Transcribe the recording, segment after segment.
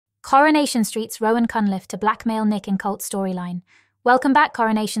Coronation Street's Rowan Cunliffe to blackmail Nick in cult storyline. Welcome back,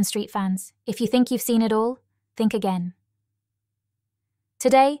 Coronation Street fans. If you think you've seen it all, think again.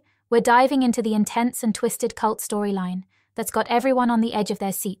 Today, we're diving into the intense and twisted cult storyline that's got everyone on the edge of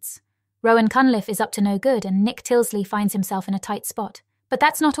their seats. Rowan Cunliffe is up to no good and Nick Tilsley finds himself in a tight spot. But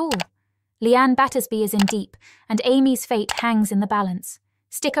that's not all. Leanne Battersby is in deep, and Amy's fate hangs in the balance.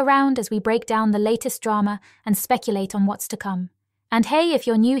 Stick around as we break down the latest drama and speculate on what's to come. And hey, if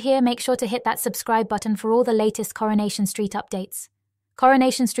you're new here, make sure to hit that subscribe button for all the latest Coronation Street updates.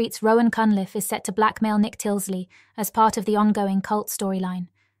 Coronation Street's Rowan Cunliffe is set to blackmail Nick Tilsley as part of the ongoing cult storyline.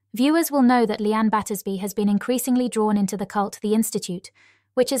 Viewers will know that Leanne Battersby has been increasingly drawn into the cult The Institute,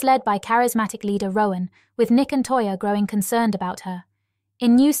 which is led by charismatic leader Rowan, with Nick and Toya growing concerned about her.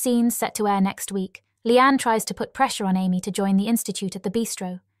 In new scenes set to air next week, Leanne tries to put pressure on Amy to join the Institute at the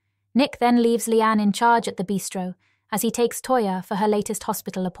bistro. Nick then leaves Leanne in charge at the bistro, as he takes Toya for her latest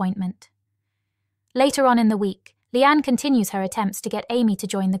hospital appointment. Later on in the week, Leanne continues her attempts to get Amy to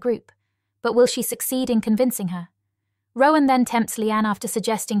join the group, but will she succeed in convincing her? Rowan then tempts Leanne after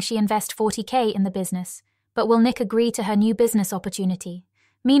suggesting she invest $40,000 in the business, but will Nick agree to her new business opportunity?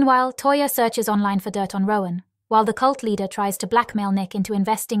 Meanwhile, Toya searches online for dirt on Rowan, while the cult leader tries to blackmail Nick into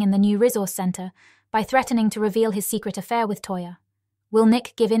investing in the new resource center by threatening to reveal his secret affair with Toya. Will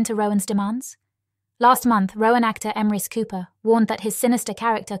Nick give in to Rowan's demands? Last month, Rowan actor Emrys Cooper warned that his sinister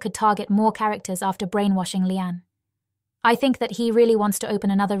character could target more characters after brainwashing Leanne. I think that he really wants to open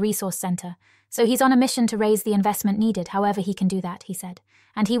another resource center, so he's on a mission to raise the investment needed however he can do that, he said.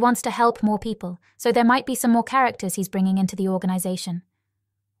 And he wants to help more people, so there might be some more characters he's bringing into the organization.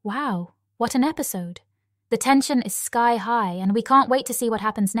 Wow, what an episode. The tension is sky high, and we can't wait to see what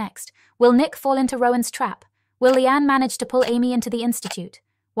happens next. Will Nick fall into Rowan's trap? Will Leanne manage to pull Amy into the Institute?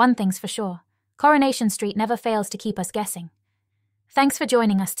 One thing's for sure. Coronation Street never fails to keep us guessing. Thanks for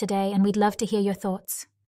joining us today, and we'd love to hear your thoughts.